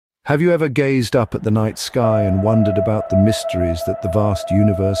Have you ever gazed up at the night sky and wondered about the mysteries that the vast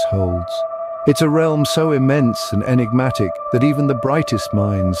universe holds? It's a realm so immense and enigmatic that even the brightest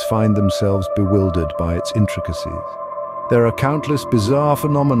minds find themselves bewildered by its intricacies. There are countless bizarre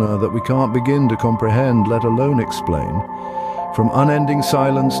phenomena that we can't begin to comprehend, let alone explain. From unending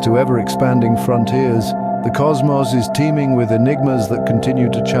silence to ever-expanding frontiers, the cosmos is teeming with enigmas that continue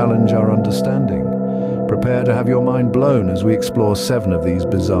to challenge our understanding. Prepare to have your mind blown as we explore 7 of these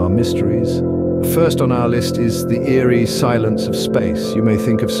bizarre mysteries. First on our list is the eerie silence of space. You may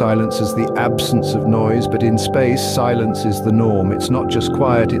think of silence as the absence of noise, but in space, silence is the norm. It's not just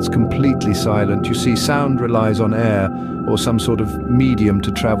quiet, it's completely silent. You see, sound relies on air or some sort of medium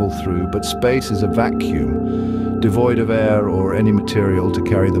to travel through, but space is a vacuum, devoid of air or any material to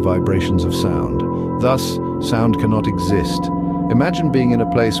carry the vibrations of sound. Thus, sound cannot exist. Imagine being in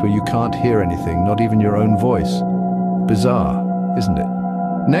a place where you can't hear anything, not even your own voice. Bizarre, isn't it?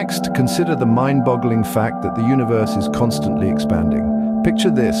 Next, consider the mind-boggling fact that the universe is constantly expanding.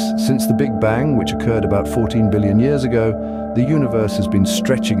 Picture this: since the Big Bang, which occurred about 14 billion years ago, the universe has been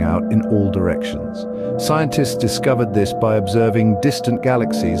stretching out in all directions. Scientists discovered this by observing distant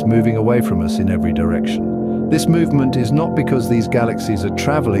galaxies moving away from us in every direction. This movement is not because these galaxies are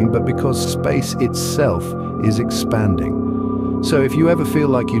traveling, but because space itself is expanding. So if you ever feel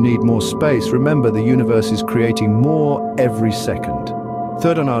like you need more space, remember the universe is creating more every second.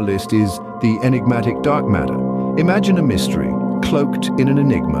 Third on our list is the enigmatic dark matter. Imagine a mystery, cloaked in an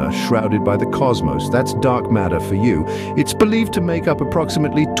enigma, shrouded by the cosmos. That's dark matter for you. It's believed to make up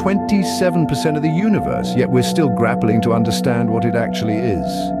approximately 27% of the universe, yet we're still grappling to understand what it actually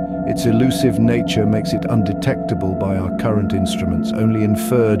is. Its elusive nature makes it undetectable by our current instruments, only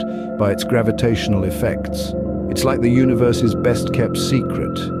inferred by its gravitational effects. It's like the universe's best-kept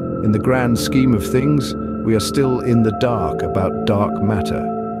secret. In the grand scheme of things, we are still in the dark about dark matter.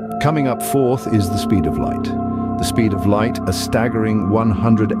 Coming up fourth is the speed of light. The speed of light, a staggering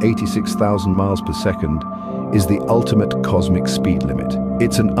 186,000 miles per second, is the ultimate cosmic speed limit.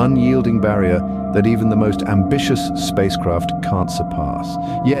 It's an unyielding barrier that even the most ambitious spacecraft can't surpass.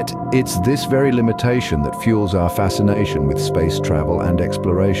 Yet, it's this very limitation that fuels our fascination with space travel and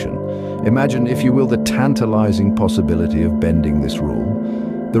exploration. Imagine, if you will, the tantalizing possibility of bending this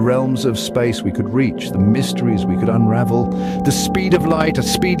rule. The realms of space we could reach, the mysteries we could unravel, the speed of light, a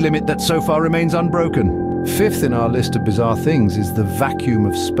speed limit that so far remains unbroken. Fifth in our list of bizarre things is the vacuum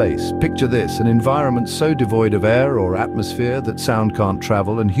of space. Picture this: an environment so devoid of air or atmosphere that sound can't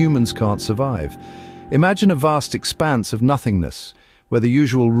travel and humans can't survive. Imagine a vast expanse of nothingness, where the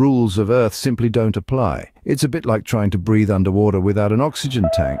usual rules of Earth simply don't apply. It's a bit like trying to breathe underwater without an oxygen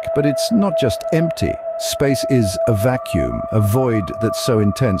tank, but it's not just empty. Space is a vacuum, a void that's so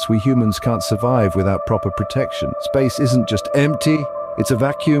intense we humans can't survive without proper protection. Space isn't just empty, it's a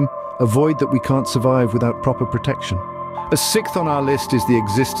vacuum, a void that we can't survive without proper protection. A sixth on our list is the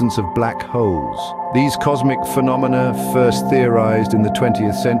existence of black holes. These cosmic phenomena, first theorized in the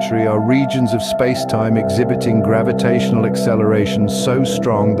 20th century, are regions of space-time exhibiting gravitational acceleration so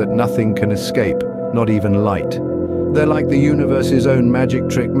strong that nothing can escape, not even light. They're like the universe's own magic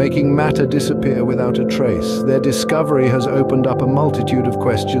trick, making matter disappear without a trace. Their discovery has opened up a multitude of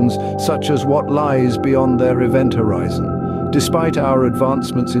questions, such as what lies beyond their event horizon. Despite our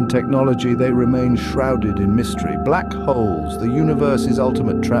advancements in technology, they remain shrouded in mystery. Black holes, the universe's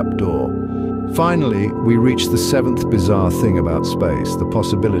ultimate trapdoor. Finally, we reach the 7th bizarre thing about space, the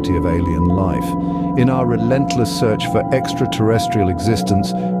possibility of alien life. In our relentless search for extraterrestrial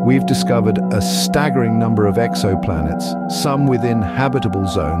existence, we've discovered a staggering number of exoplanets, some within habitable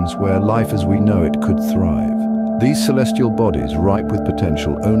zones where life as we know it could thrive. These celestial bodies, ripe with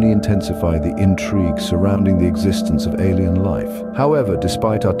potential, only intensify the intrigue surrounding the existence of alien life. However,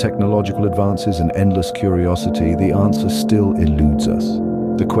 despite our technological advances and endless curiosity, the answer still eludes us.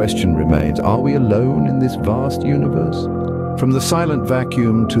 The question remains, are we alone in this vast universe? From the silent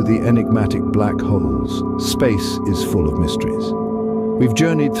vacuum to the enigmatic black holes, space is full of mysteries. We've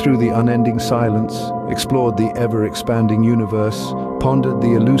journeyed through the unending silence, explored the ever-expanding universe, pondered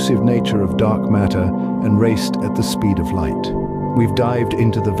the elusive nature of dark matter, and raced at the speed of light. We've dived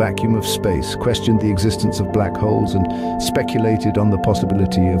into the vacuum of space, questioned the existence of black holes, and speculated on the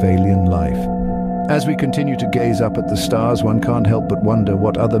possibility of alien life. As we continue to gaze up at the stars, one can't help but wonder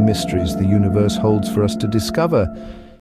what other mysteries the universe holds for us to discover.